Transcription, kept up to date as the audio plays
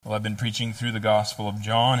Well, I've been preaching through the Gospel of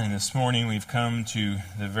John, and this morning we've come to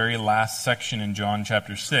the very last section in John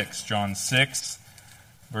chapter 6. John 6,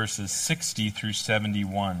 verses 60 through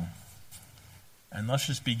 71. And let's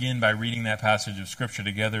just begin by reading that passage of Scripture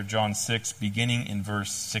together, John 6, beginning in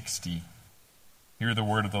verse 60. Hear the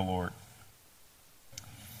word of the Lord.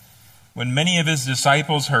 When many of his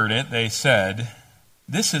disciples heard it, they said,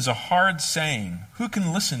 "This is a hard saying. Who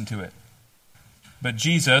can listen to it?" But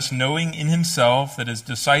Jesus, knowing in himself that his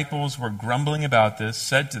disciples were grumbling about this,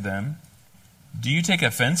 said to them, "Do you take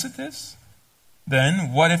offense at this?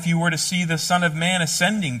 Then what if you were to see the Son of Man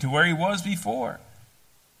ascending to where he was before?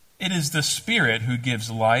 It is the Spirit who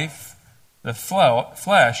gives life. The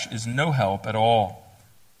flesh is no help at all.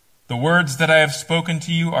 The words that I have spoken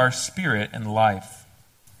to you are spirit and life.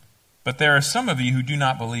 But there are some of you who do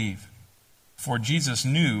not believe." For Jesus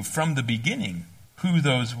knew from the beginning who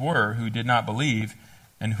those were who did not believe,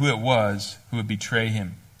 and who it was who would betray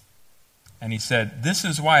him. And he said, "This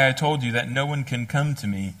is why I told you that no one can come to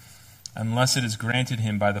me unless it is granted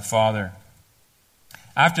him by the Father."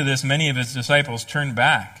 After this, many of his disciples turned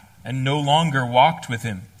back and no longer walked with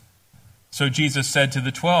him. So Jesus said to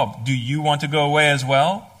the 12, "Do you want to go away as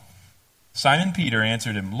well?" Simon Peter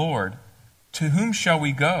answered him, "Lord, to whom shall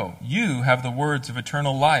we go? You have the words of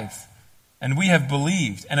eternal life. And we have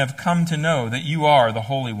believed and have come to know that you are the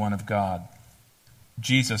Holy One of God."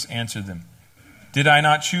 Jesus answered them, "Did I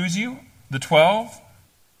not choose you, the 12?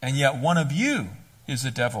 And yet one of you is a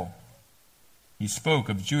devil." He spoke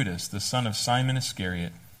of Judas, the son of Simon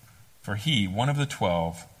Iscariot, for he, one of the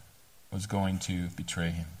 12, was going to betray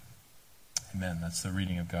him. Amen. That's the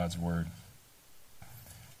reading of God's word.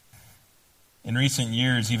 In recent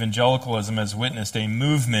years, evangelicalism has witnessed a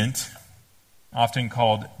movement often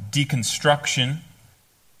called deconstruction.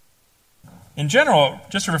 In general, it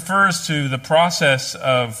just refers to the process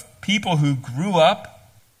of people who grew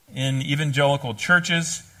up in evangelical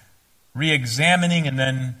churches re-examining and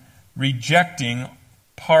then rejecting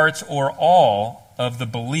parts or all of the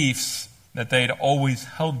beliefs that they'd always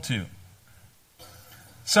held to.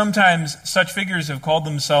 Sometimes such figures have called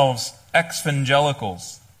themselves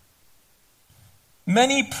ex-evangelicals.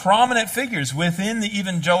 Many prominent figures within the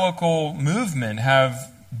evangelical movement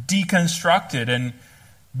have deconstructed and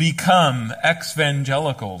become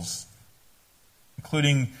ex-evangelicals,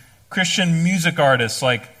 including Christian music artists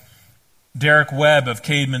like Derek Webb of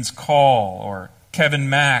Caedmon's Call or Kevin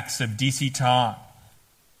Max of DC Talk,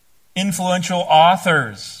 influential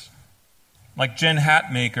authors like Jen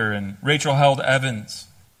Hatmaker and Rachel Held Evans,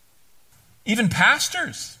 even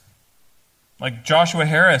pastors like Joshua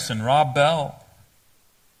Harris and Rob Bell,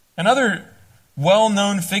 and other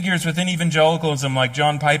well-known figures within evangelicalism like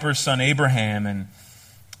John Piper's son Abraham and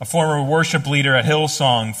a former worship leader at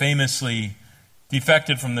Hillsong famously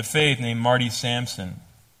defected from the faith named Marty Sampson.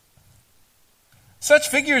 Such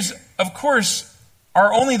figures, of course,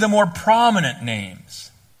 are only the more prominent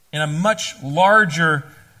names in a much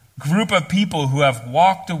larger group of people who have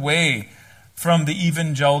walked away from the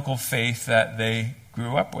evangelical faith that they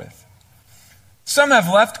grew up with. Some have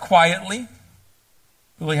left quietly,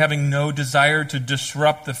 really having no desire to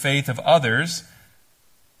disrupt the faith of others.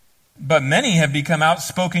 But many have become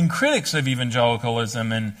outspoken critics of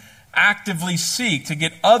evangelicalism and actively seek to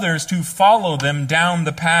get others to follow them down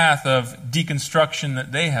the path of deconstruction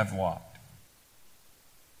that they have walked.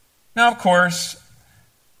 Now, of course,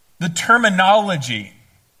 the terminology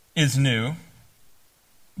is new,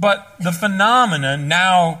 but the phenomenon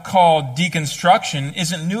now called deconstruction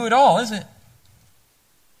isn't new at all, is it?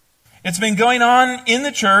 It's been going on in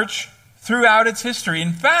the church throughout its history.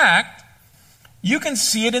 In fact, you can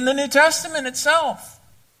see it in the New Testament itself.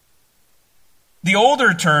 The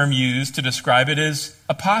older term used to describe it is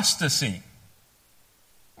apostasy,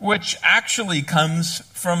 which actually comes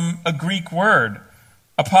from a Greek word,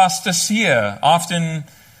 apostasia, often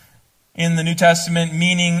in the New Testament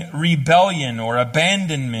meaning rebellion or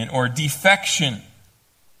abandonment or defection.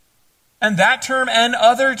 And that term and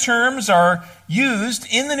other terms are used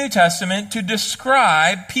in the New Testament to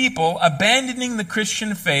describe people abandoning the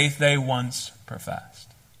Christian faith they once professed.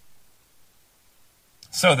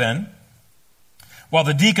 So then, while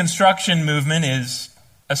the deconstruction movement is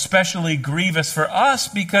especially grievous for us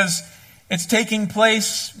because it's taking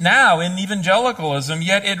place now in evangelicalism,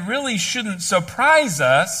 yet it really shouldn't surprise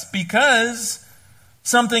us because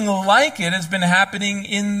something like it has been happening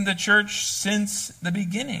in the church since the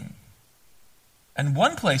beginning. And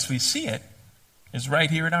one place we see it is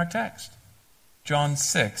right here in our text, John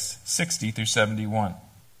 6, 60 through 71.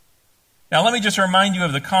 Now let me just remind you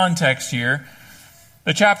of the context here.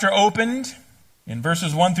 The chapter opened In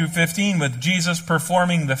verses 1 through 15, with Jesus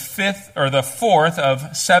performing the fourth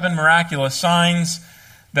of 7 miraculous signs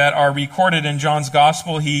that are recorded in John's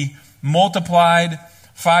Gospel, he multiplied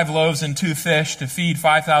 5 loaves and 2 fish to feed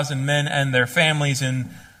 5,000 men and their families in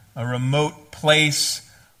a remote place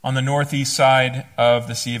on the northeast side of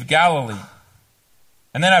the Sea of Galilee.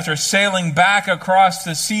 And then after sailing back across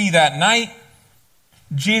the sea that night,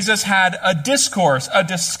 Jesus had a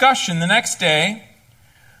discussion the next day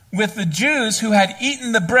with the Jews who had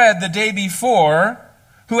eaten the bread the day before,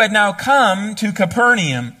 who had now come to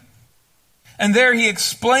Capernaum. And there he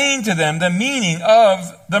explained to them the meaning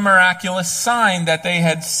of the miraculous sign that they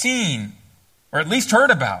had seen, or at least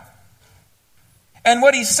heard about. And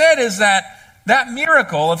what he said is that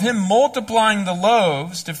miracle of him multiplying the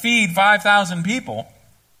loaves to feed 5,000 people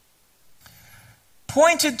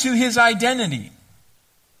pointed to his identity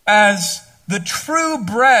as the true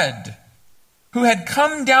bread who had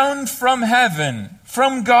come down from heaven,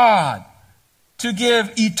 from God, to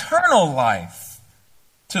give eternal life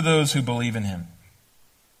to those who believe in him.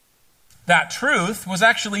 That truth was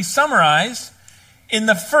actually summarized in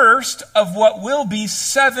the first of what will be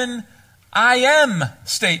 7 I am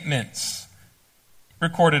statements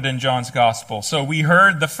recorded in John's Gospel. So we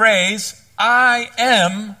heard the phrase, I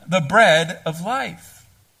am the bread of life.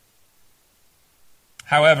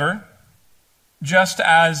 However, just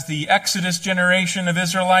as the Exodus generation of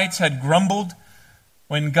Israelites had grumbled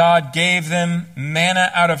when God gave them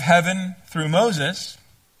manna out of heaven through Moses,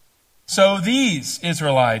 so these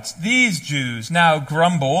Israelites, these Jews, now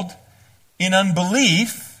grumbled in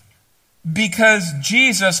unbelief because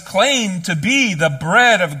Jesus claimed to be the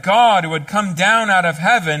bread of God who had come down out of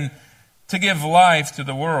heaven to give life to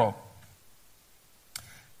the world.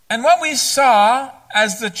 And what we saw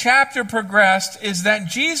as the chapter progressed is that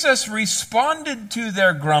Jesus responded to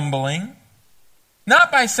their grumbling,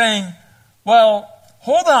 not by saying, well,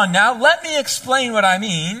 hold on now, let me explain what I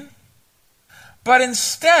mean, but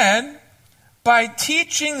instead by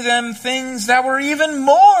teaching them things that were even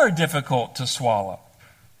more difficult to swallow.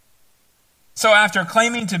 So after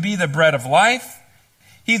claiming to be the bread of life,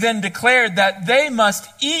 he then declared that they must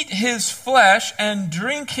eat his flesh and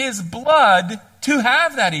drink his blood to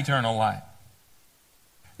have that eternal life.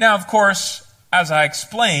 Now, of course, as I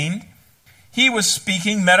explained, he was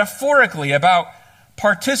speaking metaphorically about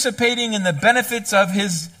participating in the benefits of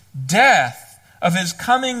his death, of his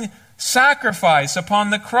coming sacrifice upon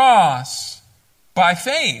the cross by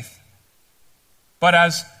faith. But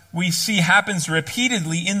as we see happens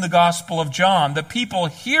repeatedly in the Gospel of John, the people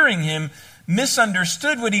hearing him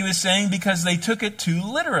misunderstood what he was saying because they took it too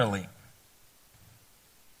literally.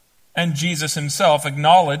 And Jesus himself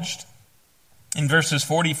acknowledged in verses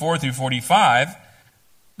 44 through 45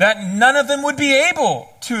 that none of them would be able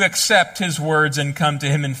to accept his words and come to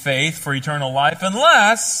him in faith for eternal life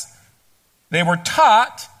unless they were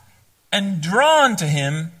taught and drawn to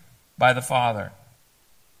him by the Father.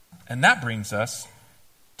 And that brings us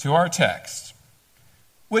to our text,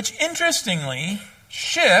 which interestingly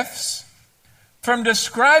shifts from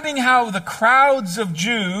describing how the crowds of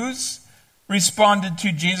Jews responded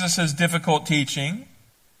to Jesus' difficult teaching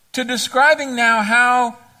to describing now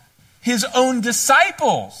how his own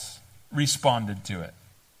disciples responded to it.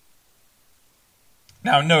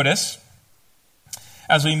 Now notice,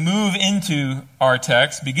 as we move into our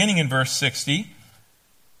text, beginning in verse 60,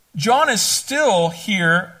 John is still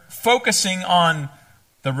here focusing on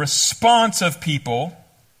the response of people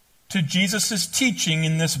to Jesus' teaching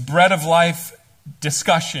in this bread of life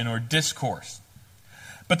discussion or discourse.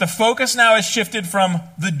 But the focus now is shifted from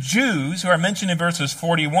the Jews, who are mentioned in verses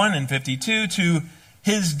 41 and 52, to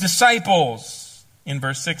his disciples in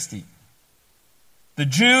verse 60. The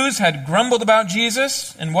Jews had grumbled about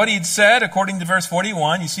Jesus and what he'd said, according to verse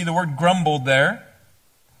 41. You see the word grumbled there.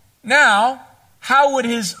 Now, how would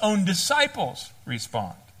his own disciples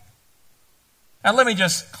respond? Now, let me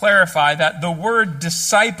just clarify that the word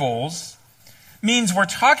disciples means we're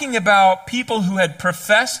talking about people who had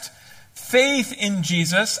professed faith in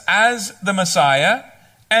Jesus as the Messiah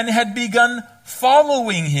and had begun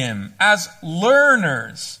following him as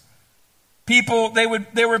learners. They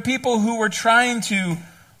were people who were trying to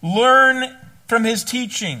learn from his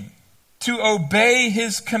teaching, to obey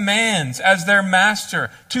his commands as their master,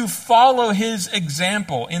 to follow his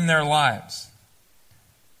example in their lives.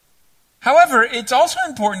 However, it's also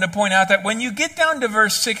important to point out that when you get down to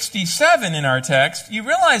verse 67 in our text, you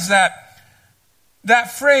realize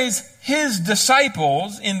that phrase, his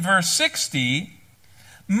disciples, in verse 60,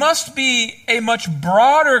 must be a much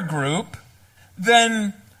broader group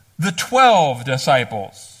than the 12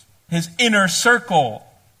 disciples, his inner circle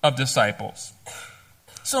of disciples.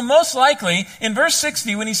 So most likely, in verse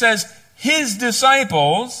 60, when he says his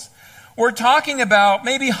disciples, we're talking about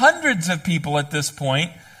maybe hundreds of people at this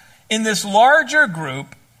point in this larger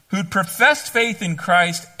group who'd professed faith in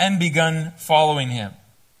Christ and begun following him.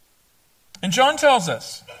 And John tells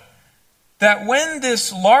us that when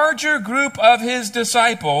this larger group of his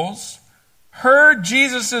disciples heard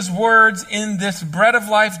Jesus' words in this bread of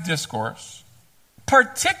life discourse,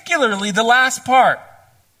 particularly the last part,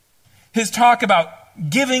 his talk about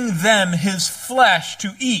giving them his flesh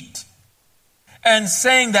to eat, and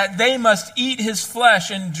saying that they must eat his flesh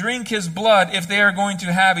and drink his blood if they are going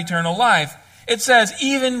to have eternal life. It says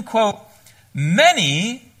even, quote,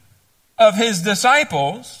 many of his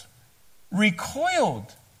disciples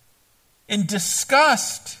recoiled in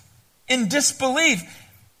disgust, in disbelief.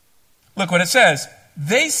 Look what it says.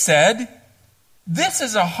 They said, "This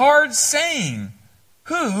is a hard saying.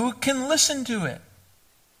 Who can listen to it?"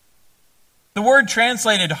 The word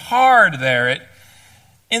translated hard there,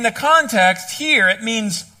 in the context here, it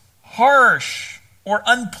means harsh or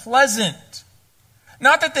unpleasant.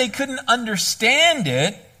 Not that they couldn't understand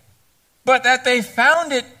it, but that they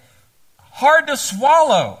found it hard to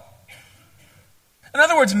swallow. In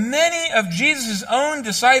other words, many of Jesus' own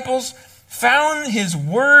disciples found his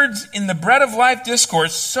words in the bread of life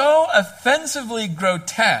discourse so offensively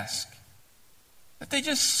grotesque that they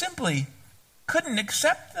just simply couldn't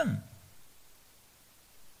accept them.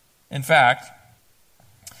 In fact,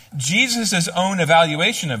 Jesus' own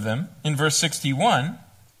evaluation of them in verse 61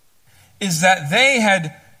 is that they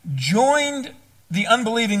had joined the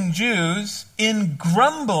unbelieving Jews in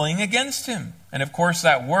grumbling against him. And of course,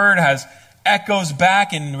 that word echoes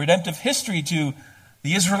back in redemptive history to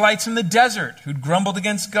the Israelites in the desert who'd grumbled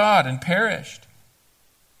against God and perished.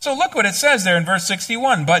 So look what it says there in verse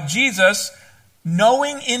 61. But Jesus,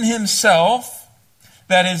 knowing in himself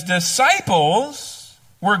that his disciples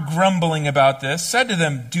were grumbling about this, said to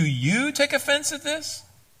them, "Do you take offense at this?"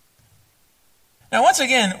 Now, once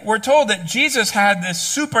again, we're told that Jesus had this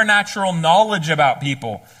supernatural knowledge about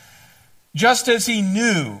people, just as he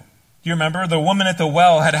knew. Do you remember the woman at the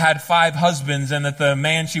well had had 5 husbands and that the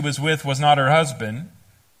man she was with was not her husband?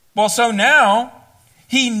 Well, so now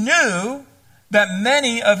he knew that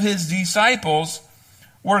many of his disciples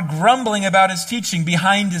were grumbling about his teaching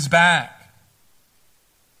behind his back.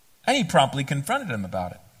 And he promptly confronted them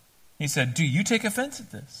about it. He said, "Do you take offense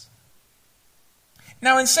at this?"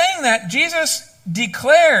 Now, in saying that, Jesus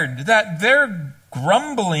declared that their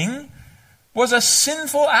grumbling was a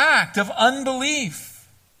sinful act of unbelief.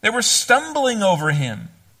 They were stumbling over him.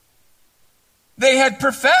 They had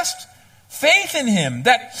professed faith in him,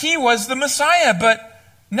 that he was the Messiah, but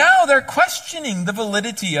now they're questioning the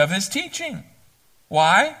validity of his teaching.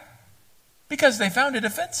 Why? Because they found it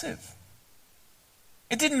offensive.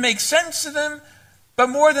 It didn't make sense to them, but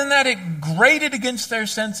more than that, it grated against their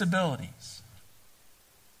sensibilities.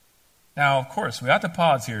 Now, of course, we ought to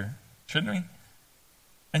pause here, shouldn't we?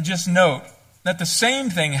 And just note that the same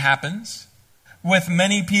thing happens with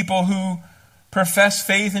many people who profess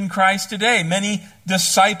faith in Christ today, many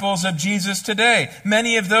disciples of Jesus today,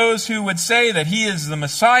 many of those who would say that he is the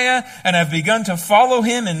Messiah and have begun to follow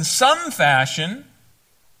him in some fashion,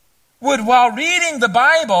 would, while reading the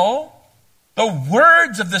Bible, the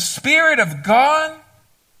words of the Spirit of God,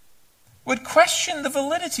 would question the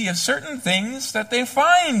validity of certain things that they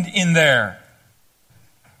find in there,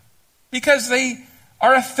 because they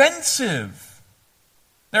are offensive.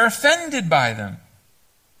 They're offended by them.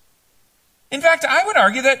 In fact, I would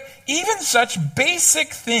argue that even such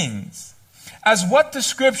basic things as what the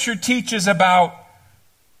Scripture teaches about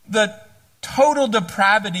the total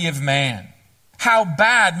depravity of man, how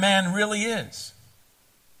bad man really is,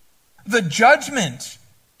 the judgment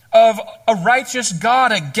of a righteous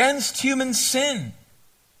God against human sin,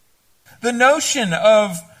 the notion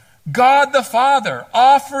of God the Father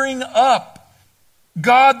offering up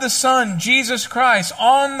God the Son, Jesus Christ,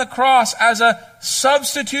 on the cross as a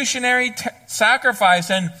substitutionary sacrifice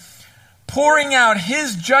and pouring out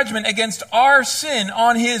his judgment against our sin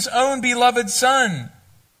on his own beloved Son.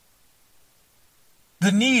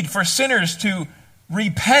 The need for sinners to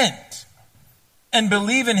repent and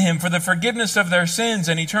believe in him for the forgiveness of their sins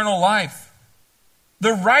and eternal life.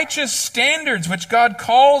 The righteous standards which God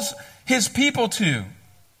calls his people to.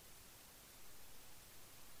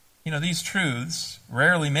 You know, these truths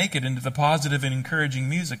rarely make it into the positive and encouraging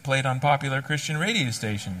music played on popular Christian radio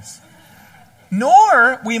stations.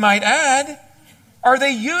 Nor, we might add, are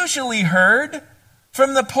they usually heard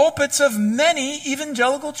from the pulpits of many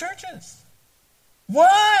evangelical churches.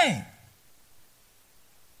 Why?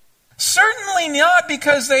 Certainly not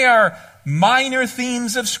because they are minor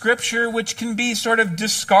themes of Scripture which can be sort of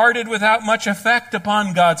discarded without much effect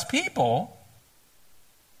upon God's people.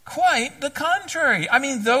 Quite the contrary. I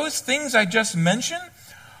mean, those things I just mentioned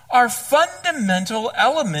are fundamental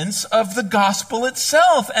elements of the gospel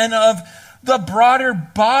itself and of the broader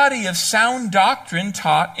body of sound doctrine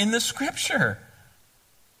taught in the Scripture.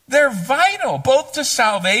 They're vital both to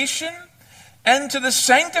salvation and to the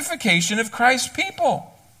sanctification of Christ's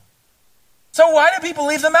people. So why do people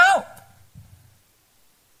leave them out?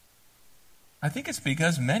 I think it's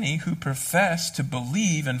because many who profess to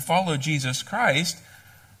believe and follow Jesus Christ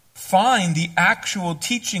find the actual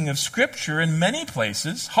teaching of Scripture in many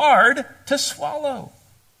places hard to swallow.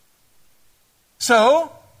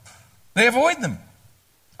 So they avoid them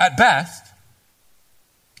at best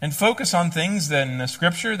and focus on things in the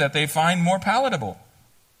Scripture that they find more palatable.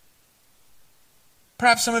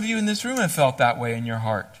 Perhaps some of you in this room have felt that way in your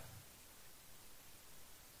heart.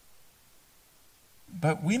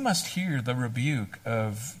 But we must hear the rebuke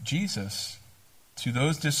of Jesus to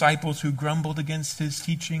those disciples who grumbled against his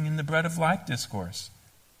teaching in the Bread of Life discourse.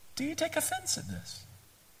 Do you take offense at this?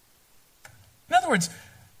 In other words,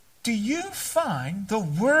 do you find the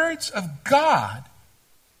words of God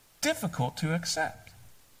difficult to accept?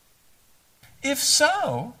 If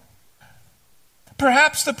so,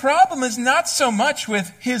 perhaps the problem is not so much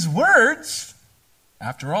with his words.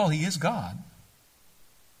 After all, he is God.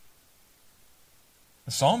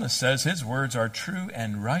 The psalmist says his words are true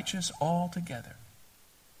and righteous altogether,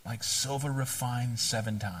 like silver refined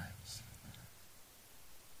 7 times.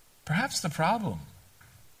 Perhaps the problem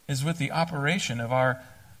is with the operation of our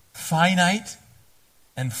finite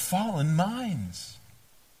and fallen minds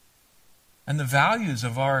and the values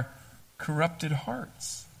of our corrupted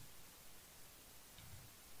hearts.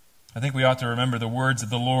 I think we ought to remember the words of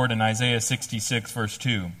the Lord in Isaiah 66, verse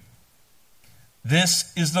 2.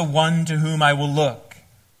 This is the one to whom I will look,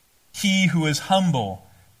 he who is humble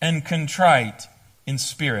and contrite in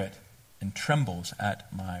spirit and trembles at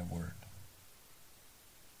my word.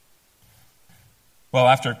 Well,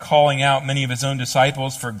 after calling out many of his own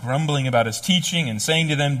disciples for grumbling about his teaching and saying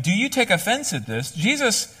to them, do you take offense at this?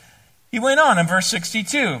 Jesus, he went on in verse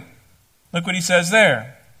 62. Look what he says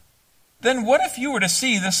there. Then what if you were to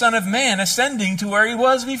see the Son of Man ascending to where he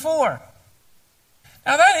was before?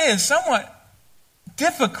 Now that is somewhat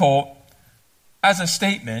difficult as a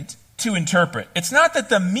statement to interpret. It's not that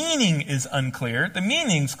the meaning is unclear. The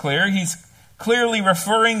meaning's clear. He's clearly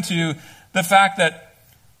referring to the fact that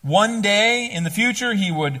one day in the future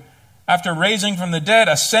he would, after raising from the dead,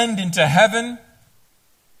 ascend into heaven.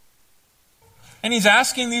 And he's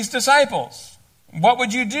asking these disciples, what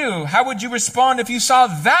would you do? How would you respond if you saw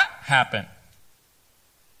that happen?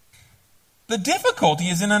 The difficulty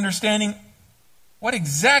is in understanding what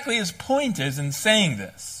exactly his point is in saying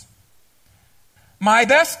this. My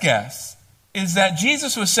best guess is that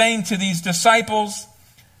Jesus was saying to these disciples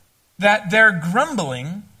that their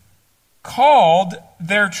grumbling called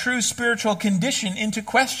their true spiritual condition into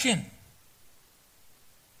question.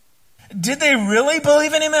 Did they really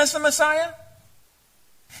believe in him as the Messiah?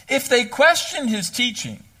 If they questioned his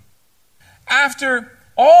teaching after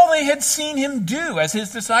all they had seen him do as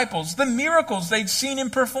his disciples, the miracles they'd seen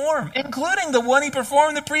him perform, including the one he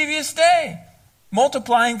performed the previous day,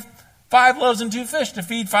 multiplying 5 loaves and 2 fish to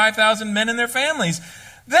feed 5,000 men and their families,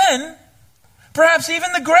 then perhaps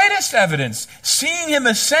even the greatest evidence, seeing him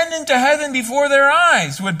ascend into heaven before their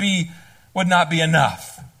eyes, would not be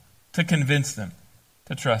enough to convince them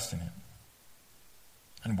to trust in him.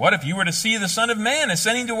 And what if you were to see the Son of Man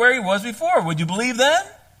ascending to where he was before? Would you believe then?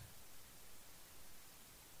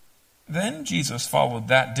 Then Jesus followed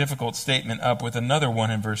that difficult statement up with another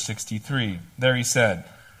one in verse 63. There he said,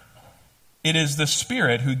 it is the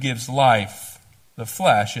Spirit who gives life. The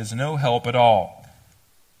flesh is no help at all.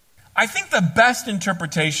 I think the best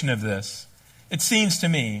interpretation of this, it seems to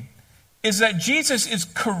me, is that Jesus is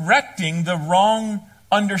correcting the wrong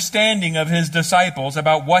understanding of his disciples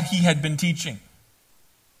about what he had been teaching.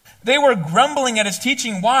 They were grumbling at his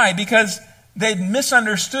teaching. Why? Because they'd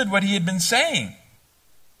misunderstood what he had been saying.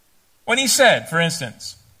 When he said, for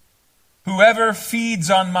instance, whoever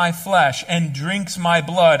feeds on my flesh and drinks my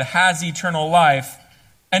blood has eternal life,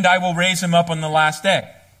 and I will raise him up on the last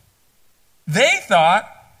day. They thought,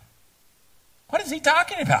 what is he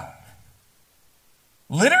talking about?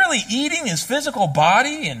 Literally eating his physical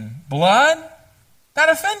body and blood? That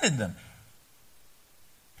offended them.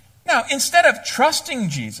 Now, instead of trusting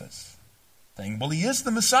Jesus, saying, well, he is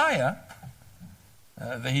the Messiah,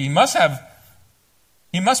 he must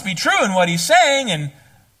be true in what he's saying, and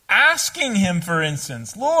asking him, for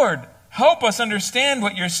instance, Lord, help us understand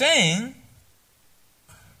what you're saying,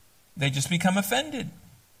 they just become offended.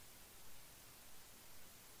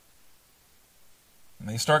 And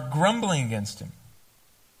they start grumbling against him.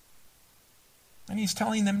 And he's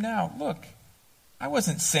telling them now, look, I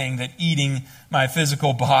wasn't saying that eating my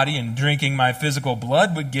physical body and drinking my physical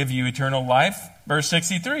blood would give you eternal life. Verse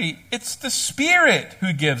 63, it's the Spirit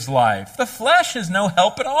who gives life. The flesh is no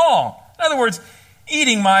help at all. In other words,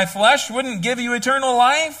 eating my flesh wouldn't give you eternal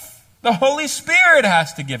life. The Holy Spirit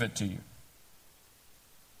has to give it to you.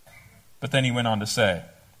 But then he went on to say,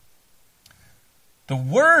 the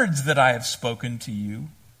words that I have spoken to you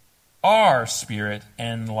are spirit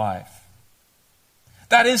and life.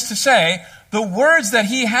 That is to say, the words that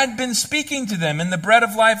he had been speaking to them in the Bread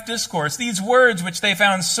of Life discourse, these words which they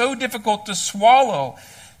found so difficult to swallow,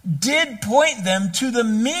 did point them to the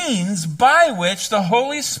means by which the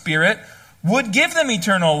Holy Spirit would give them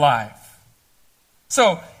eternal life.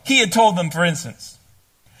 So he had told them, for instance,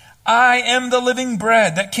 I am the living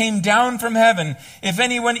bread that came down from heaven. If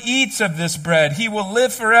anyone eats of this bread, he will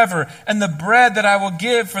live forever. And the bread that I will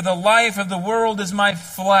give for the life of the world is my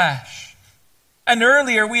flesh. And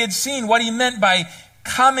earlier we had seen what he meant by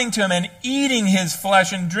coming to him and eating his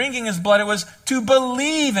flesh and drinking his blood. It was to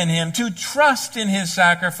believe in him, to trust in his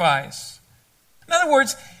sacrifice. In other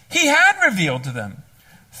words, he had revealed to them,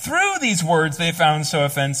 through these words they found so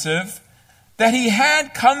offensive, that he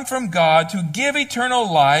had come from God to give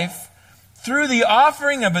eternal life through the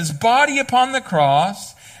offering of his body upon the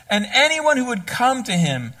cross, and anyone who would come to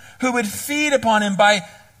him, who would feed upon him by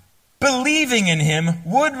believing in him,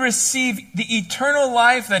 would receive the eternal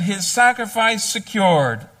life that his sacrifice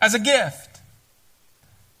secured as a gift.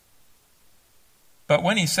 But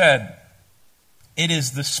when he said, it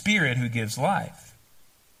is the Spirit who gives life,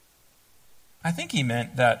 I think he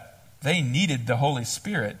meant that they needed the Holy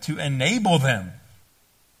Spirit to enable them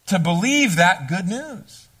to believe that good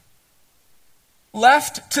news.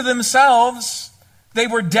 Left to themselves, they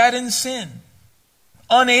were dead in sin,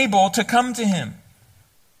 unable to come to him.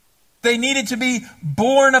 They needed to be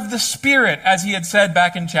born of the Spirit, as he had said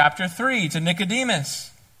back in chapter 3 to Nicodemus.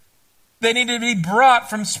 They needed to be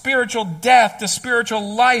brought from spiritual death to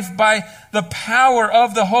spiritual life by the power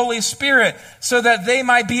of the Holy Spirit, so that they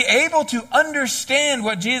might be able to understand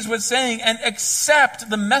what Jesus was saying and accept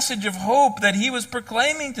the message of hope that he was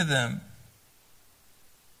proclaiming to them.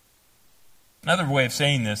 Another way of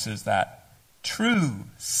saying this is that true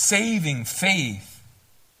saving faith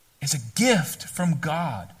is a gift from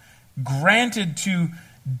God, granted to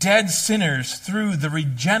dead sinners through the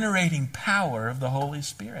regenerating power of the Holy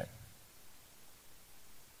Spirit.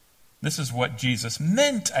 This is what Jesus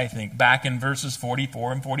meant, I think, back in verses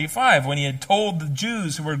 44 and 45, when he had told the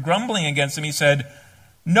Jews who were grumbling against him, he said,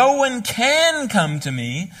 no one can come to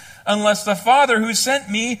me unless the Father who sent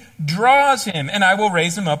me draws him, and I will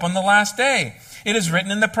raise him up on the last day. It is written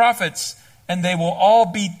in the prophets, and they will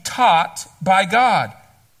all be taught by God.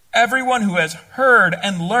 Everyone who has heard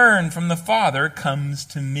and learned from the Father comes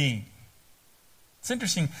to me. It's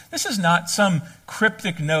interesting. This is not some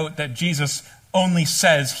cryptic note that Jesus only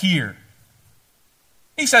says here.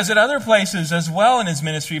 He says it other places as well in his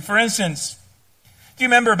ministry. For instance, do you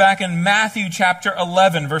remember back in Matthew chapter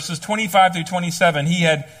 11, verses 25 through 27, he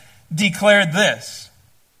had declared this,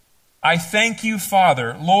 I thank you,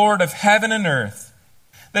 Father, Lord of heaven and earth,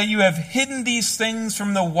 that you have hidden these things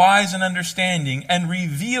from the wise and understanding and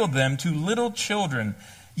revealed them to little children.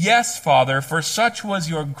 Yes, Father, for such was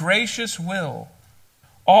your gracious will.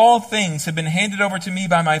 All things have been handed over to me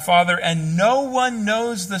by my Father, and no one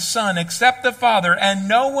knows the Son except the Father, and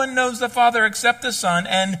no one knows the Father except the Son,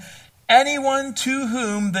 and anyone to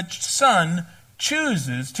whom the Son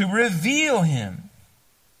chooses to reveal him.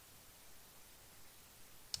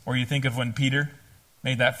 Or you think of when Peter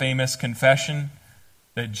made that famous confession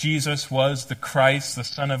that Jesus was the Christ, the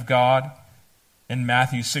Son of God, in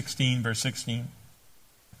Matthew 16, verse 16. You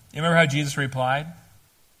remember how Jesus replied?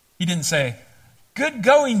 He didn't say, good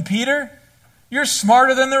going, Peter. You're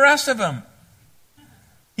smarter than the rest of them.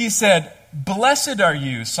 He said, blessed are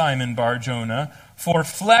you, Simon Bar-Jonah, for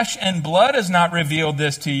flesh and blood has not revealed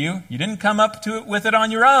this to you. You didn't come up to it with it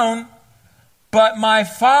on your own, but my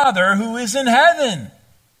Father who is in heaven.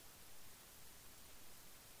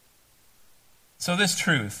 So this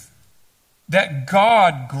truth, that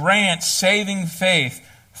God grants saving faith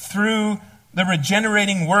through the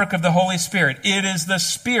regenerating work of the Holy Spirit. It is the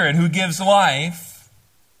Spirit who gives life.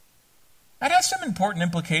 That has some important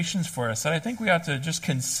implications for us that I think we ought to just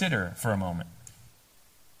consider for a moment.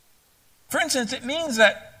 For instance, it means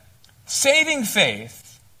that saving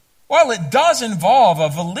faith, while it does involve a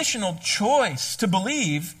volitional choice to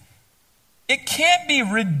believe, it can't be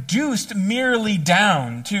reduced merely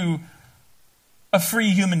down to a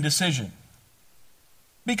free human decision.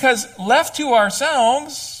 Because left to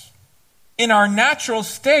ourselves, in our natural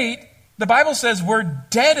state, the Bible says we're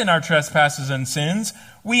dead in our trespasses and sins.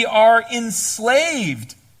 We are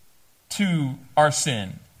enslaved to our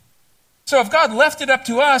sin. So if God left it up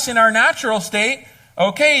to us in our natural state,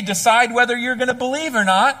 okay, decide whether you're going to believe or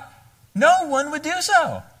not, no one would do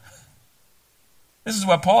so. This is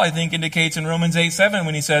what Paul, I think, indicates in Romans 8:7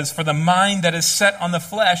 when he says, "For the mind that is set on the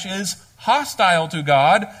flesh is hostile to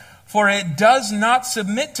God, for it does not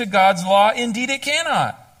submit to God's law. Indeed, it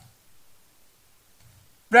cannot."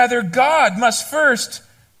 Rather, God must first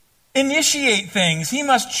initiate things. He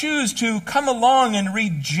must choose to come along and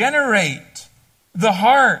regenerate the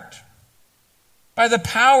heart by the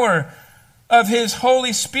power of His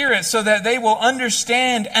Holy Spirit so that they will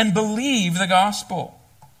understand and believe the gospel.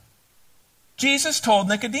 Jesus told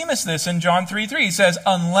Nicodemus this in John 3:3. He says,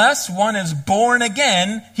 "Unless one is born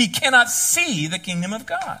again, he cannot see the kingdom of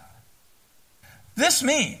God." This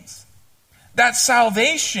means that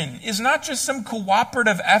salvation is not just some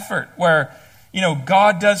cooperative effort where,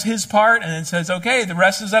 God does His part and then says, okay, the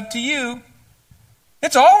rest is up to you.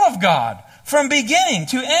 It's all of God from beginning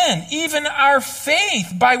to end. Even our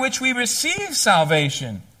faith by which we receive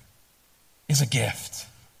salvation is a gift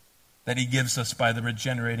that He gives us by the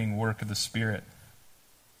regenerating work of the Spirit,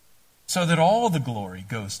 so that all the glory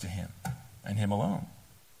goes to Him and Him alone.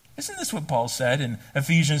 Isn't this what Paul said in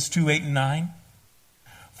Ephesians 2:8-9?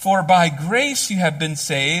 "For by grace you have been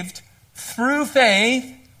saved through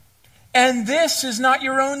faith, and this is not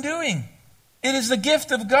your own doing. It is the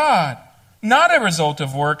gift of God, not a result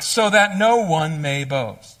of works, so that no one may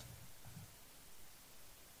boast."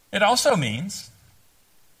 It also means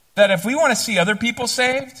that if we want to see other people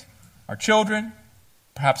saved, our children,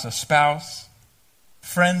 perhaps a spouse,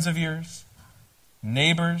 friends of yours,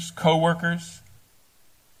 neighbors, co-workers,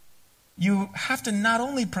 you have to not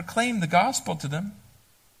only proclaim the gospel to them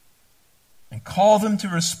and call them to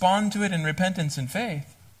respond to it in repentance and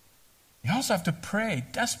faith, you also have to pray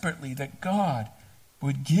desperately that God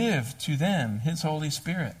would give to them His Holy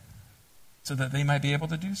Spirit so that they might be able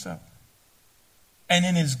to do so. And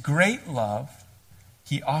in His great love,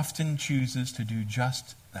 He often chooses to do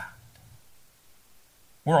just that.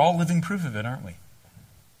 We're all living proof of it, aren't we?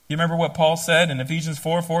 You remember what Paul said in Ephesians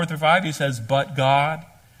 4:4-5? He says, "But God,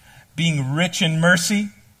 being rich in mercy,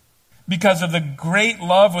 because of the great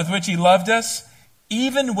love with which He loved us,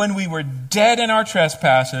 even when we were dead in our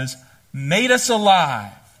trespasses, made us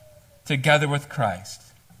alive together with Christ.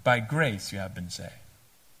 By grace you have been saved."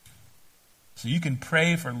 So you can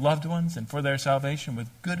pray for loved ones and for their salvation with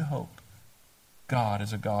good hope. God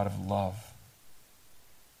is a God of love.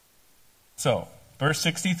 So, verse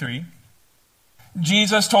 63,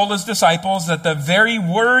 Jesus told His disciples that the very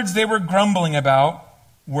words they were grumbling about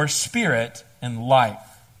were spirit and life.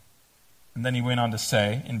 And then He went on to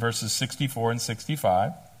say in verses 64 and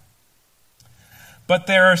 65, "But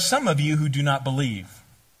there are some of you who do not believe."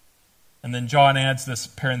 And then John adds this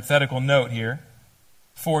parenthetical note here.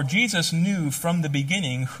 "For Jesus knew from the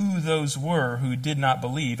beginning who those were who did not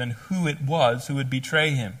believe and who it was who would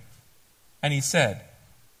betray Him. And He said,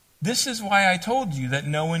 'This is why I told you that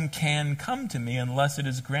no one can come to me unless it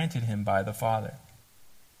is granted him by the Father.'"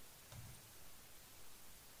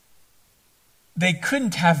 They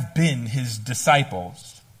couldn't have been His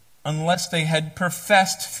disciples unless they had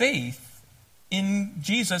professed faith in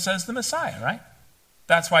Jesus as the Messiah, right?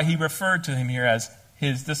 That's why He referred to Him here as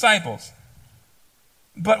His disciples.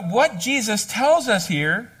 But what Jesus tells us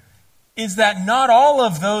here is that not all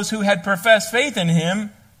of those who had professed faith in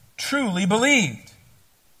Him truly believed.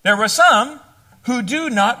 There were some who do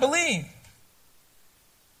not believe.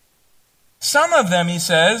 Some of them, He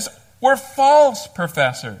says, were false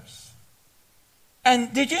professors.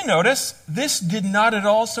 And did you notice, this did not at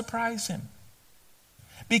all surprise Him?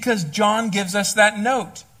 Because John gives us that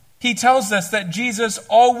note. He tells us that Jesus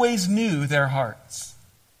always knew their hearts.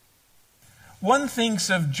 One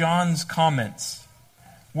thinks of John's comments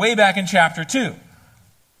way back in chapter 2,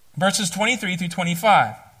 verses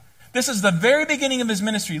 23-25. This is the very beginning of His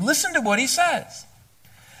ministry. Listen to what He says.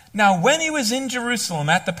 "Now when He was in Jerusalem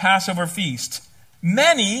at the Passover feast,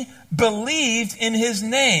 many believed in His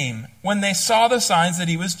name when they saw the signs that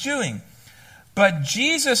He was doing. But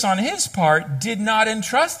Jesus on His part did not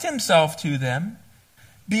entrust Himself to them,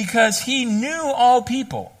 because He knew all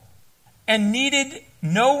people and needed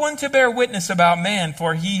no one to bear witness about man,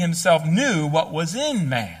 for He Himself knew what was in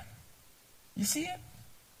man." You see it?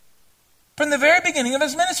 From the very beginning of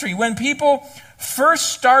His ministry, when people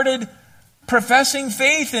first started professing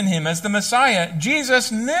faith in Him as the Messiah,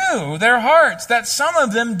 Jesus knew their hearts, that some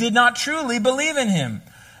of them did not truly believe in Him.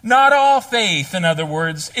 Not all faith, in other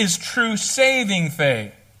words, is true saving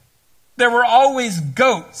faith. There were always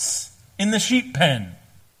goats in the sheep pen.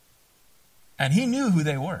 And he knew who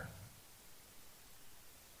they were.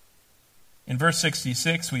 In verse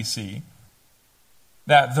 66, we see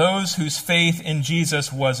that those whose faith in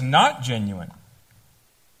Jesus was not genuine,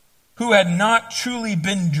 who had not truly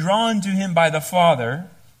been drawn to him by the Father,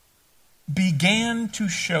 began to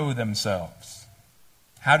show themselves.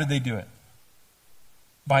 How did they do it?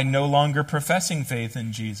 By no longer professing faith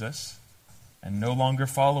in Jesus and no longer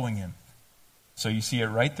following him. So you see it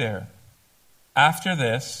right there. After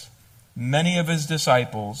this, many of his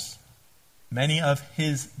disciples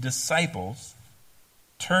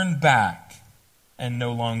turned back and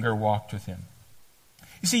no longer walked with him.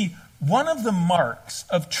 You see, one of the marks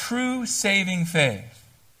of true saving faith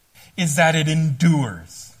is that it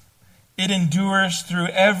endures. It endures through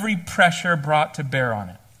every pressure brought to bear on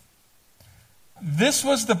it. This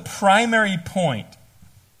was the primary point,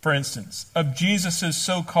 for instance, of Jesus'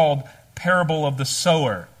 so-called parable of the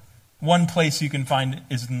sower. One place you can find it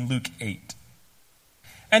is in Luke 8.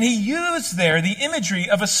 And he used there the imagery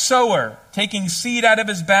of a sower taking seed out of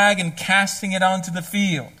his bag and casting it onto the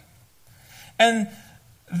field. And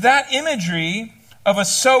that imagery of a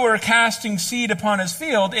sower casting seed upon his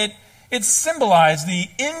field, it symbolized the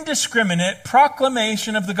indiscriminate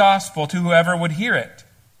proclamation of the gospel to whoever would hear it.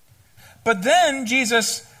 But then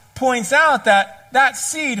Jesus points out that that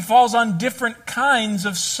seed falls on different kinds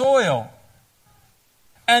of soil.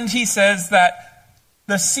 And he says that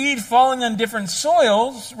the seed falling on different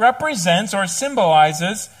soils represents or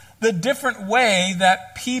symbolizes the different way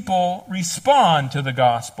that people respond to the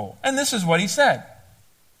gospel. And this is what he said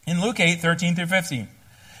in Luke 8:13-15.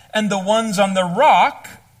 And the ones on the rock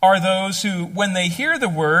are those who, when they hear the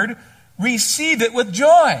word, receive it with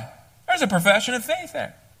joy. There's a profession of faith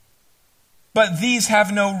there. But these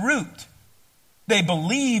have no root. They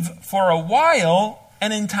believe for a while,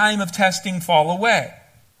 and in time of testing fall away.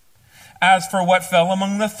 As for what fell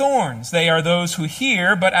among the thorns, they are those who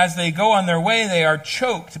hear, but as they go on their way, they are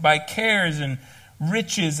choked by cares and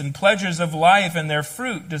riches and pleasures of life, and their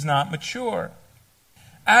fruit does not mature.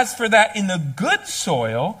 As for that in the good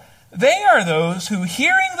soil, they are those who,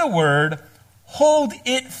 hearing the word, hold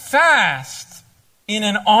it fast in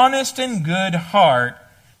an honest and good heart,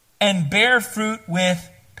 and bear fruit with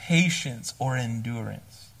patience or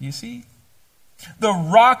endurance. You see? The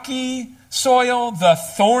rocky soil, the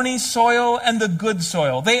thorny soil, and the good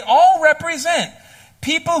soil, they all represent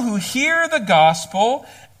people who hear the gospel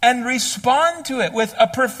and respond to it with a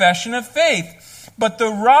profession of faith. But the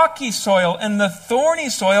rocky soil and the thorny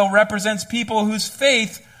soil represents people whose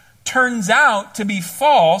faith turns out to be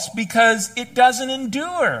false because it doesn't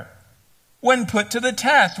endure when put to the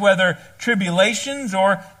test, whether tribulations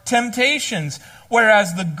or temptations.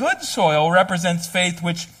 Whereas the good soil represents faith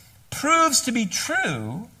which proves to be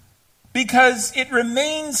true because it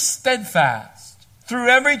remains steadfast through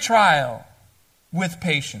every trial with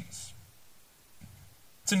patience.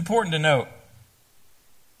 It's important to note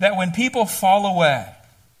that when people fall away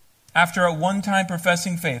after at one time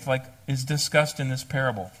professing faith, like is discussed in this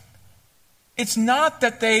parable, it's not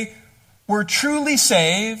that they were truly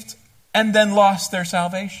saved and then lost their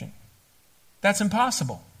salvation. That's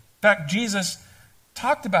impossible. In fact, Jesus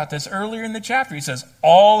talked about this earlier in the chapter. He says,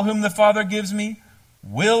 all whom the Father gives me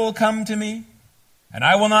will come to me, and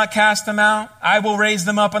I will not cast them out. I will raise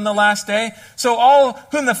them up on the last day. So all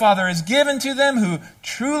whom the Father has given to them who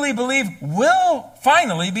truly believe will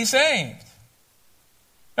finally be saved.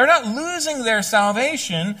 They're not losing their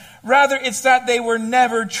salvation. Rather, it's that they were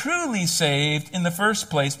never truly saved in the first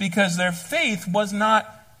place because their faith was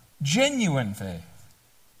not genuine faith.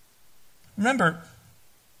 Remember,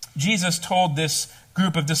 Jesus told this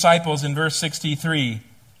group of disciples in verse 63,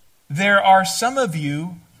 there are some of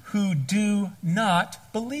you who do not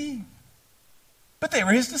believe. But they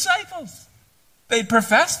were his disciples. They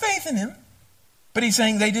professed faith in him, but he's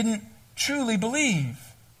saying they didn't truly believe.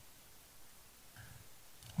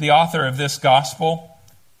 The author of this gospel,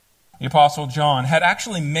 the Apostle John, had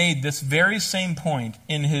actually made this very same point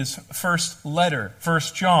in his first letter, 1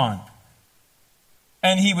 John.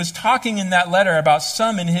 And he was talking in that letter about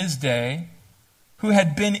some in his day who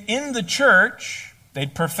had been in the church,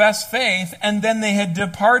 they'd professed faith, and then they had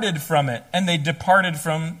departed from it, and they departed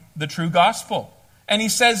from the true gospel. And he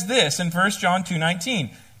says this in 1 John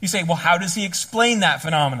 2:19. You say, well, how does he explain that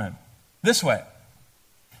phenomenon? This way.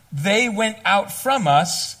 They went out from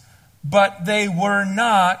us, but they were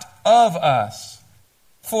not of us.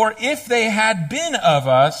 For if they had been of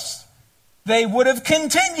us, they would have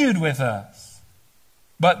continued with us.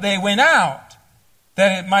 But they went out,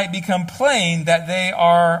 that it might become plain that they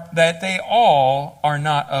all are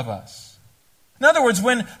not of us. In other words,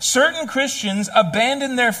 when certain Christians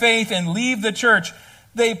abandon their faith and leave the church,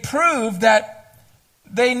 they prove that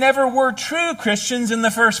they never were true Christians in the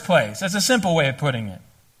first place. That's a simple way of putting it.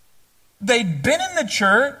 They'd been in the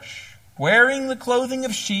church, wearing the clothing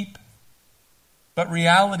of sheep, but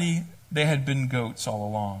reality, they had been goats all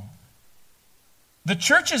along. The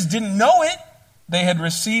churches didn't know it. They had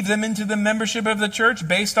received them into the membership of the church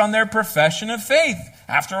based on their profession of faith.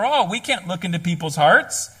 After all, we can't look into people's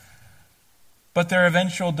hearts. But their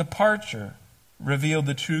eventual departure revealed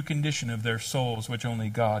the true condition of their souls, which only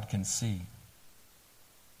God can see.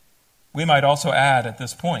 We might also add at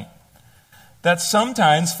this point that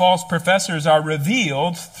sometimes false professors are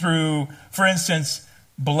revealed through, for instance,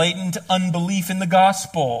 blatant unbelief in the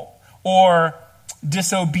gospel or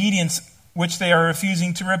disobedience which they are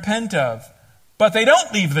refusing to repent of. But they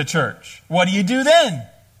don't leave the church. What do you do then?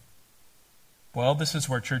 Well, this is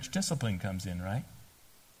where church discipline comes in, right?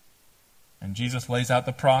 And Jesus lays out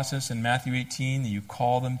the process in Matthew 18 that you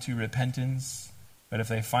call them to repentance. But if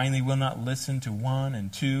they finally will not listen to one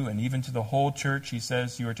and two and even to the whole church, he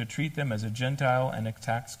says you are to treat them as a Gentile and a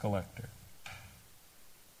tax collector.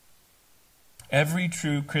 Every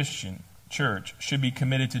true Christian church should be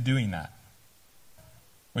committed to doing that,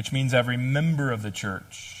 which means every member of the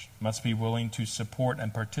church must be willing to support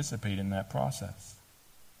and participate in that process.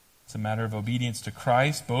 It's a matter of obedience to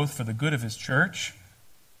Christ, both for the good of his church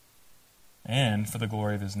and for the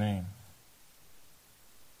glory of his name.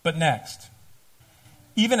 But next,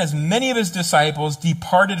 even as many of his disciples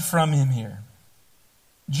departed from him here,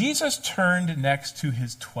 Jesus turned next to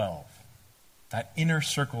his 12, that inner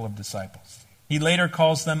circle of disciples. He later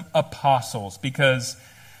calls them apostles because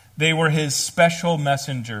they were his special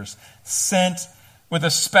messengers, sent with a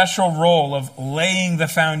special role of laying the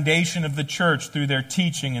foundation of the church through their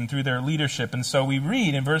teaching and through their leadership. And so we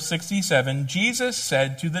read in verse 67, Jesus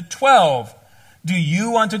said to the 12, "Do you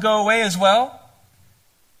want to go away as well?"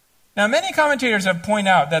 Now, many commentators have pointed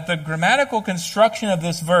out that the grammatical construction of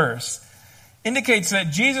this verse indicates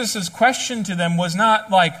that Jesus' question to them was not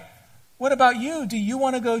like, "What about you? Do you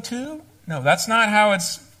want to go too?" No, that's not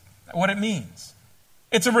what it means.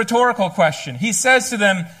 It's a rhetorical question. He says to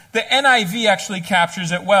them, the NIV actually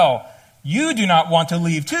captures it well. You do not want to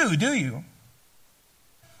leave too, do you?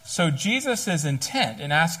 So Jesus' intent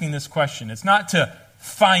in asking this question is not to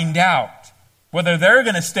find out whether they're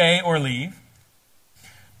going to stay or leave,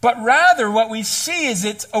 but rather what we see is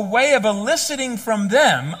it's a way of eliciting from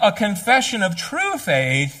them a confession of true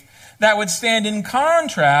faith that would stand in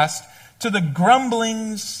contrast to the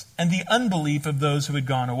grumblings and the unbelief of those who had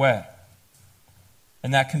gone away.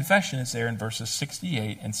 And that confession is there in verses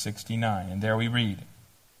 68 and 69. And there we read,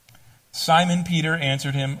 Simon Peter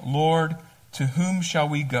answered him, "Lord, to whom shall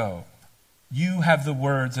we go? You have the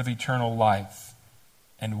words of eternal life.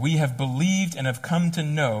 And we have believed and have come to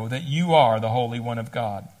know that you are the Holy One of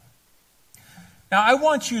God." Now I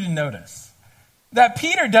want you to notice that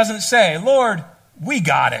Peter doesn't say, "Lord, we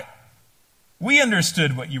got it. We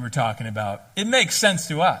understood what you were talking about. It makes sense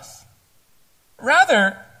to us."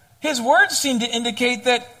 Rather, his words seem to indicate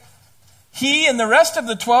that he and the rest of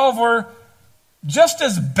the 12 were just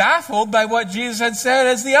as baffled by what Jesus had said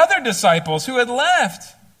as the other disciples who had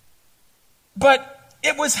left. But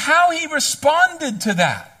it was how he responded to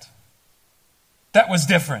that was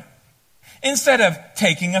different. Instead of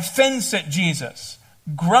taking offense at Jesus,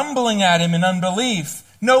 grumbling at him in unbelief,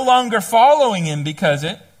 no longer following him because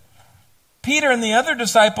Peter and the other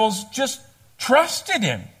disciples just trusted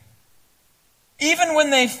him. Even when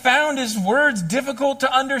they found his words difficult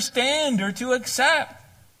to understand or to accept.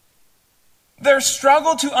 Their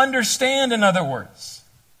struggle to understand, in other words,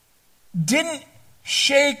 didn't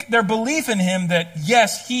shake their belief in him that,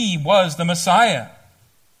 yes, he was the Messiah.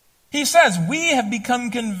 He says, "We have become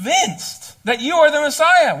convinced that you are the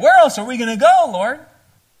Messiah. Where else are we going to go, Lord?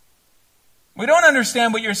 We don't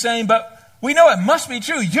understand what you're saying, but we know it must be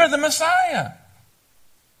true. You're the Messiah.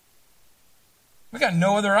 We got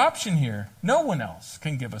no other option here. No one else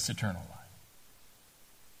can give us eternal life."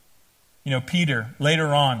 You know, Peter,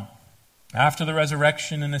 later on, after the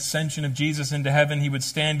resurrection and ascension of Jesus into heaven, he would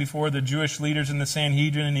stand before the Jewish leaders in the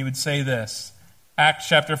Sanhedrin and he would say this, Acts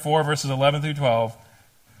chapter 4, verses 11 through 12,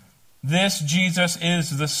 "This Jesus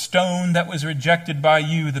is the stone that was rejected by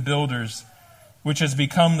you, the builders, which has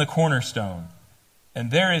become the cornerstone.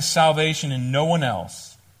 And there is salvation in no one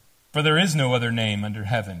else. For there is no other name under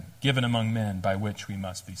heaven given among men by which we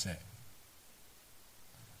must be saved."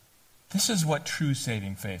 This is what true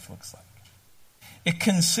saving faith looks like. It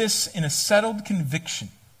consists in a settled conviction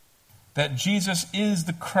that Jesus is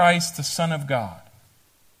the Christ, the Son of God,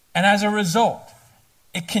 And as a result,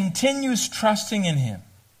 it continues trusting in him,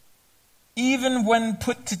 even when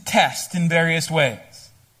put to test in various ways.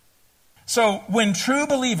 So when true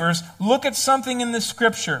believers look at something in the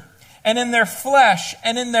Scripture, and in their flesh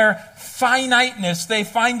and in their finiteness, they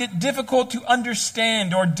find it difficult to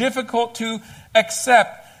understand or difficult to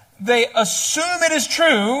accept, they assume it is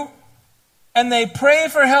true, and they pray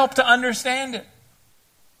for help to understand it.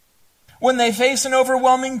 When they face an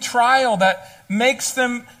overwhelming trial that makes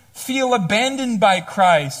them feel abandoned by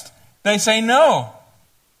Christ, they say, no,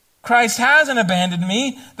 Christ hasn't abandoned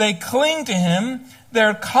me. They cling to him.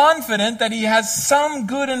 They're confident that he has some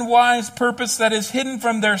good and wise purpose that is hidden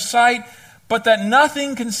from their sight, but that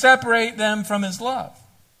nothing can separate them from his love.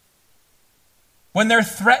 When they're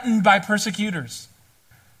threatened by persecutors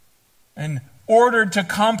and ordered to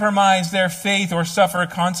compromise their faith or suffer a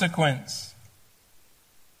consequence,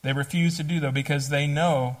 they refuse to do so because they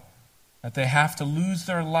know that they have to lose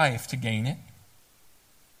their life to gain it,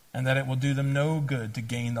 and that it will do them no good to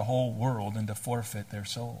gain the whole world and to forfeit their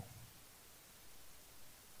soul.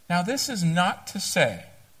 Now, this is not to say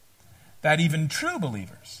that even true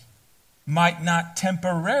believers might not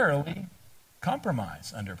temporarily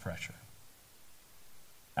compromise under pressure.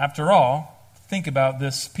 After all, think about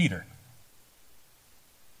this Peter.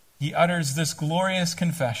 He utters this glorious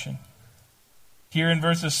confession here in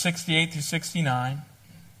verses 68 through 69.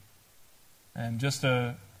 And just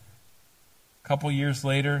a couple years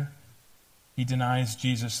later, he denies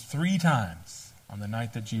Jesus 3 times on the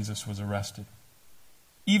night that Jesus was arrested.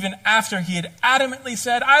 Even after he had adamantly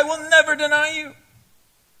said, I will never deny you.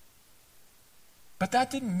 But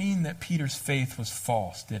that didn't mean that Peter's faith was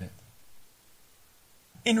false, did it?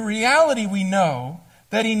 In reality, we know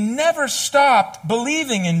that he never stopped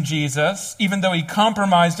believing in Jesus, even though he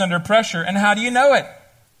compromised under pressure. And how do you know it?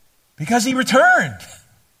 Because he returned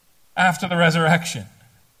after the resurrection.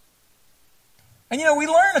 And we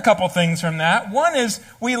learn a couple things from that. One is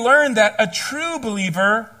we learn that a true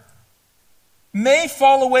believer may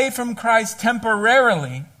fall away from Christ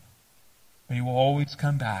temporarily, but he will always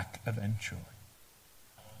come back eventually.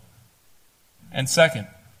 And second,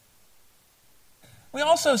 we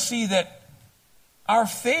also see that our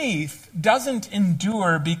faith doesn't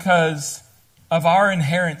endure because of our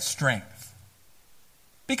inherent strength.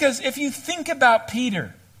 Because if you think about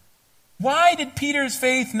Peter, why did Peter's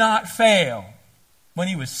faith not fail when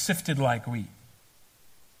he was sifted like wheat?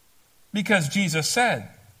 Because Jesus said,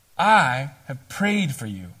 I have prayed for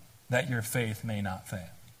you that your faith may not fail.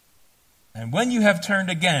 And when you have turned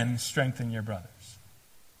again, strengthen your brothers.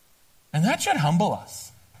 And that should humble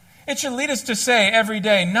us. It should lead us to say every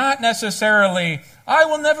day, not necessarily, I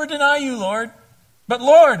will never deny you, Lord, but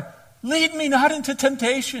Lord, lead me not into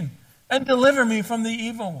temptation and deliver me from the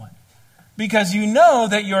evil one. Because you know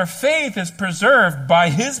that your faith is preserved by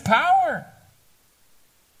his power.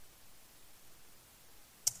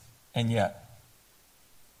 And yet,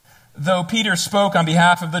 though Peter spoke on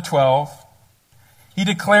behalf of the 12, he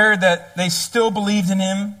declared that they still believed in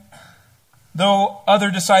him, though other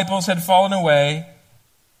disciples had fallen away.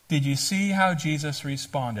 Did you see how Jesus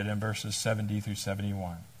responded in verses 70 through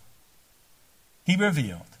 71? He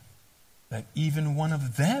revealed that even one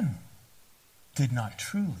of them did not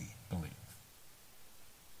truly believe,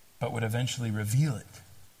 but would eventually reveal it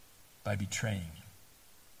by betraying him.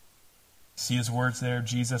 See his words there?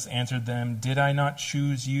 Jesus answered them, did I not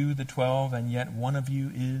choose you, the 12, and yet one of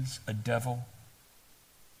you is a devil?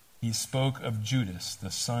 He spoke of Judas,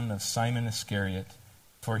 the son of Simon Iscariot,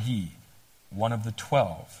 for he, one of the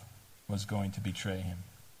 12, was going to betray him.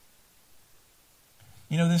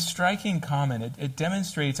 This striking comment, it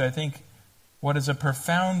demonstrates, I think, what is a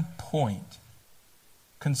profound point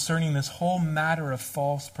concerning this whole matter of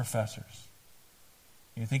false professors.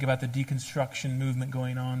 You think about the deconstruction movement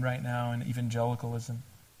going on right now in evangelicalism.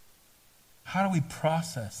 How do we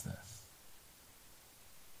process this?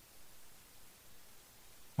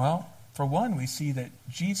 Well, for one, we see that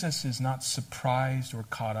Jesus is not surprised or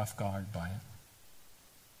caught off guard by it.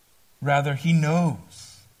 Rather, he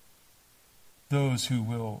knows those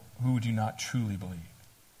who do not truly believe.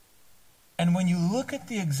 And when you look at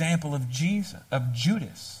the example of Judas,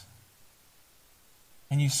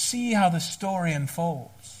 and you see how the story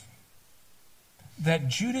unfolds, that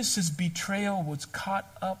Judas's betrayal was caught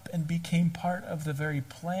up and became part of the very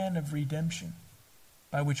plan of redemption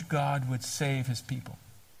by which God would save his people.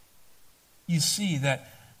 You see that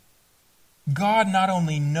God not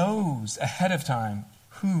only knows ahead of time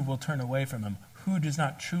who will turn away from him, who does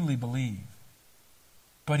not truly believe,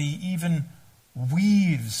 but he even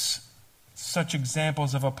weaves such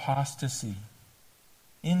examples of apostasy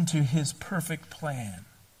into his perfect plan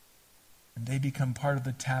And they become part of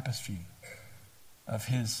the tapestry of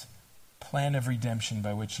his plan of redemption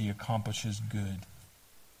by which he accomplishes good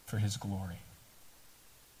for his glory.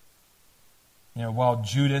 You know, while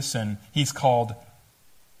Judas, and he's called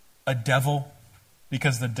a devil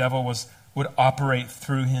because the devil would operate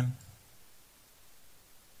through him,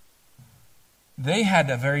 they had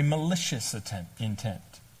a very malicious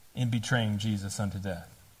intent in betraying Jesus unto death.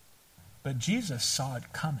 But Jesus saw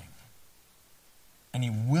it coming, and he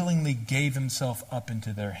willingly gave himself up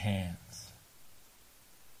into their hands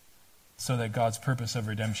so that God's purpose of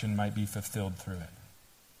redemption might be fulfilled through it.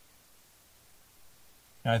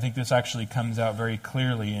 And I think this actually comes out very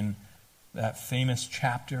clearly in that famous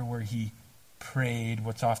chapter where he prayed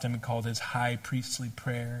what's often called his high priestly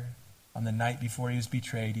prayer on the night before he was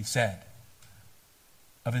betrayed. He said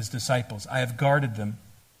of his disciples, I have guarded them,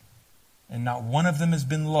 and not one of them has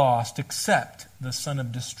been lost except the son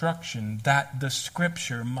of destruction, that the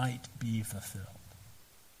scripture might be fulfilled.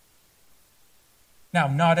 Now,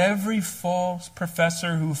 not every false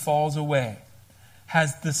professor who falls away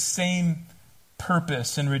has the same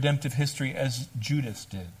purpose in redemptive history as Judas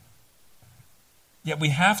did. Yet we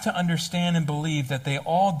have to understand and believe that they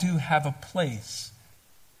all do have a place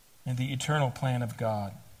in the eternal plan of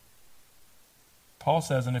God. Paul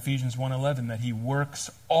says in Ephesians 1:11 that he works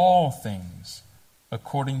all things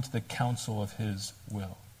according to the counsel of his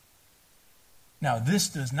will. Now, this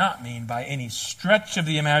does not mean by any stretch of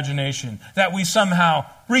the imagination that we somehow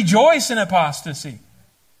rejoice in apostasy.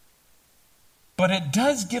 But it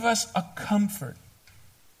does give us a comfort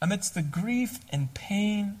amidst the grief and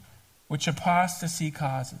pain which apostasy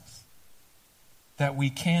causes, that we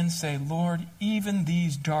can say, Lord, even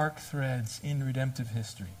these dark threads in redemptive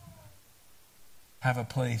history have a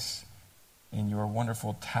place in your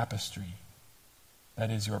wonderful tapestry that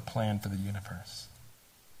is your plan for the universe.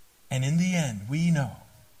 And in the end, we know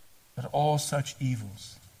that all such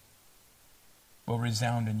evils will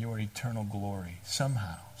resound in your eternal glory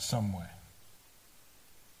somehow, some way.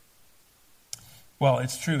 Well,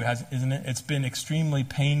 it's true, isn't it? It's been extremely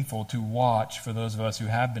painful to watch, for those of us who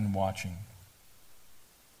have been watching,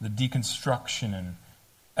 the deconstruction and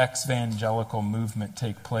ex-evangelical movement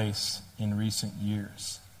take place in recent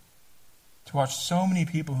years. To watch so many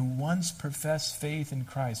people who once professed faith in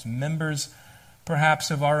Christ, members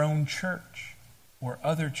perhaps of our own church or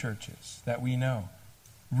other churches that we know,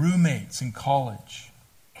 roommates in college,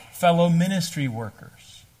 fellow ministry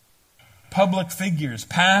workers, public figures,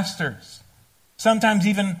 pastors, sometimes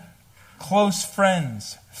even close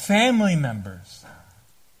friends, family members,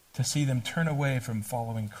 to see them turn away from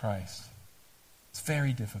following Christ. It's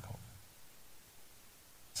very difficult.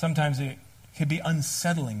 Sometimes it can be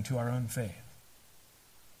unsettling to our own faith.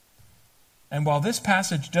 And while this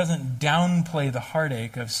passage doesn't downplay the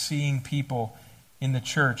heartache of seeing people in the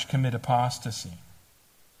church commit apostasy,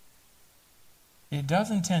 it does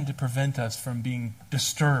intend to prevent us from being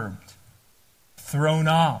disturbed, thrown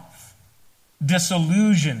off,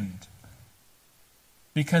 disillusioned,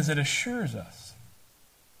 because it assures us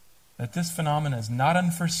that this phenomenon is not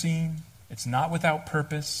unforeseen, it's not without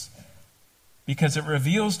purpose, because it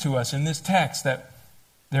reveals to us in this text that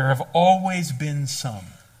there have always been some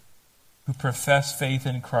who profess faith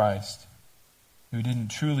in Christ who didn't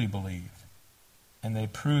truly believe, and they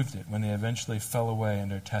proved it when they eventually fell away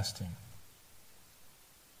under testing.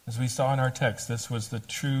 As we saw in our text, this was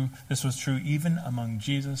true even among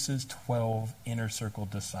Jesus' 12 inner circle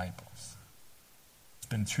disciples. It's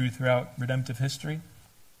been true throughout redemptive history,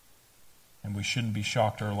 and we shouldn't be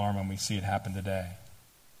shocked or alarmed when we see it happen today.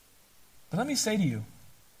 But let me say to you,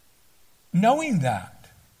 knowing that,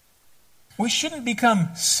 we shouldn't become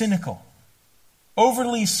cynical,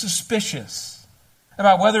 overly suspicious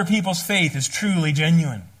about whether people's faith is truly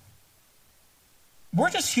genuine. We're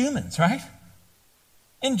just humans, right?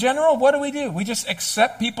 In general, what do? We just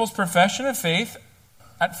accept people's profession of faith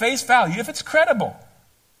at face value if it's credible.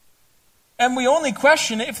 And we only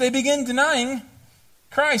question it if they begin denying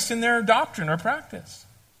Christ in their doctrine or practice.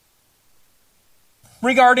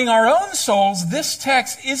 Regarding our own souls, this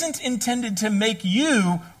text isn't intended to make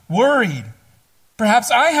you worried.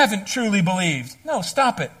 Perhaps I haven't truly believed. No,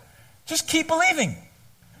 stop it. Just keep believing.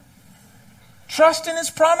 Trust in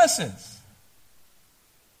his promises.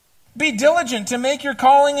 Be diligent to make your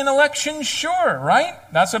calling and election sure, right?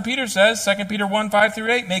 That's what Peter says, 2 Peter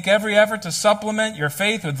 1:5-8. Make every effort to supplement your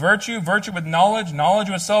faith with virtue, virtue with knowledge, knowledge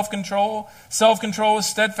with self-control, self-control with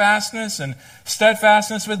steadfastness, and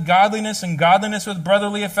steadfastness with godliness, and godliness with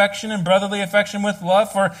brotherly affection, and brotherly affection with love.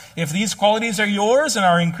 For if these qualities are yours and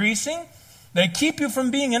are increasing, they keep you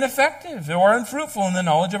from being ineffective or unfruitful in the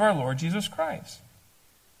knowledge of our Lord Jesus Christ.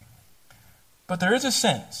 But there is a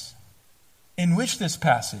sense in which this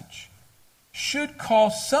passage should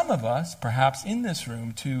call some of us, perhaps in this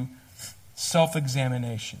room, to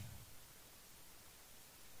self-examination.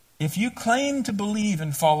 If you claim to believe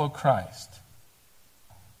and follow Christ,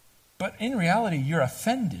 but in reality you're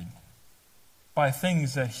offended by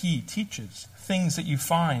things that he teaches, things that you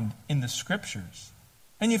find in the Scriptures,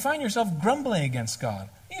 and you find yourself grumbling against God,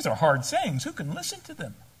 these are hard sayings, who can listen to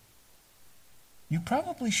them? You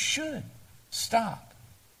probably should stop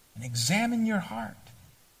and examine your heart,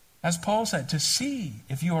 as Paul said, to see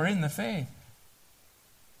if you are in the faith.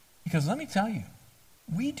 Because let me tell you,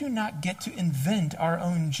 we do not get to invent our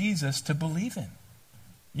own Jesus to believe in.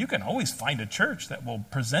 You can always find a church that will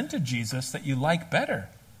present a Jesus that you like better.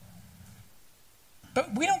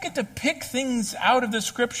 But we don't get to pick things out of the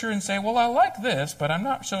Scripture and say, well, I like this, but I'm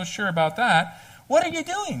not so sure about that. What are you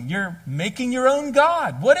doing? You're making your own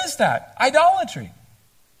God. What is that? Idolatry.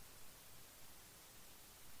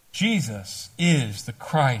 Jesus is the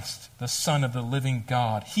Christ, the Son of the living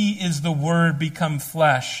God. He is the Word become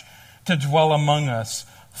flesh to dwell among us,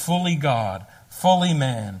 fully God, fully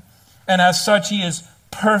man. And as such, he is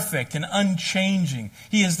perfect and unchanging.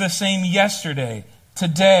 He is the same yesterday,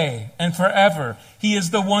 today, and forever. He is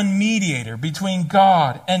the one mediator between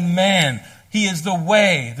God and man. He is the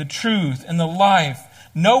way, the truth, and the life.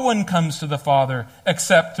 No one comes to the Father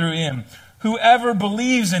except through him. Whoever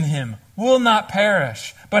believes in him will not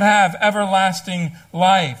perish, but have everlasting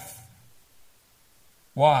life.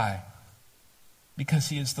 Why? Because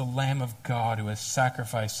he is the Lamb of God who has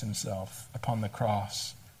sacrificed himself upon the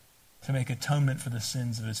cross to make atonement for the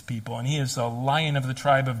sins of his people. And he is the Lion of the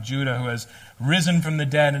tribe of Judah who has risen from the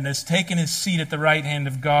dead and has taken his seat at the right hand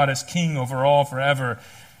of God as king over all forever.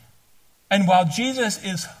 And while Jesus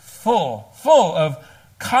is full of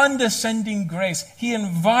condescending grace, he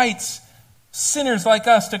invites sinners like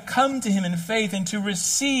us to come to him in faith and to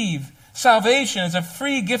receive salvation as a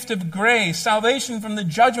free gift of grace, salvation from the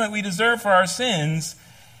judgment we deserve for our sins.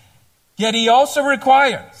 Yet he also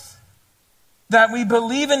requires that we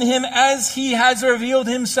believe in him as he has revealed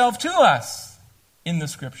himself to us in the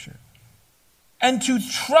Scripture, and to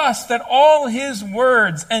trust that all his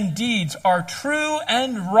words and deeds are true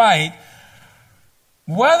and right,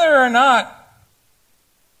 whether or not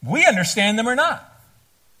we understand them or not.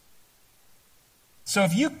 So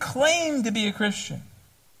if you claim to be a Christian,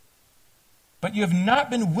 but you have not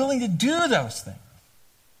been willing to do those things,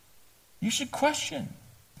 you should question,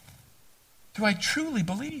 do I truly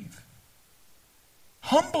believe?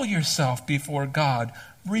 Humble yourself before God.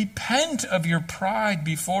 Repent of your pride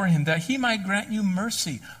before him, that he might grant you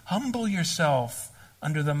mercy. Humble yourself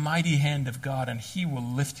under the mighty hand of God, and he will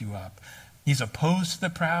lift you up. He's opposed to the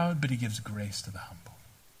proud, but he gives grace to the humble.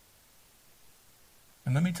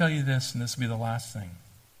 And let me tell you this, and this will be the last thing.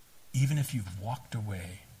 Even if you've walked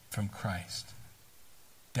away from Christ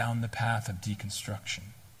down the path of deconstruction,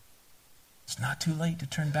 it's not too late to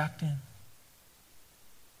turn back in.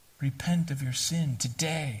 Repent of your sin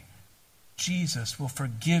today. Jesus will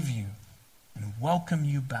forgive you and welcome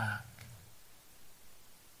you back.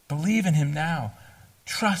 Believe in him now.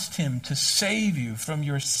 Trust him to save you from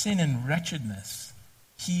your sin and wretchedness.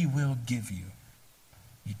 He will give you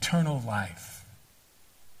eternal life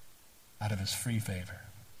out of his free favor.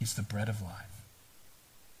 He's the bread of life.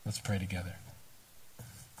 Let's pray together.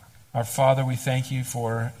 Our Father, we thank you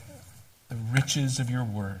for the riches of your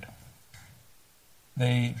word.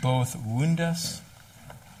 They both wound us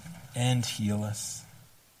and heal us.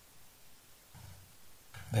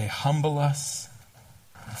 They humble us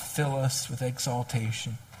and fill us with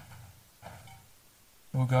exaltation.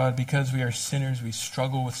 Oh God, because we are sinners, we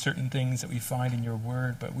struggle with certain things that we find in your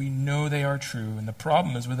word, but we know they are true, and the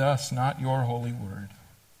problem is with us, not your holy word.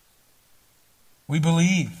 We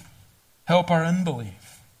believe. Help our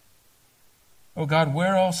unbelief. Oh God,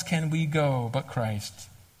 where else can we go but Christ?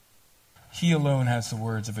 He alone has the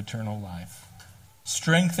words of eternal life.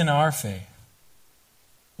 Strengthen our faith.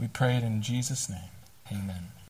 We pray it in Jesus' name. Amen.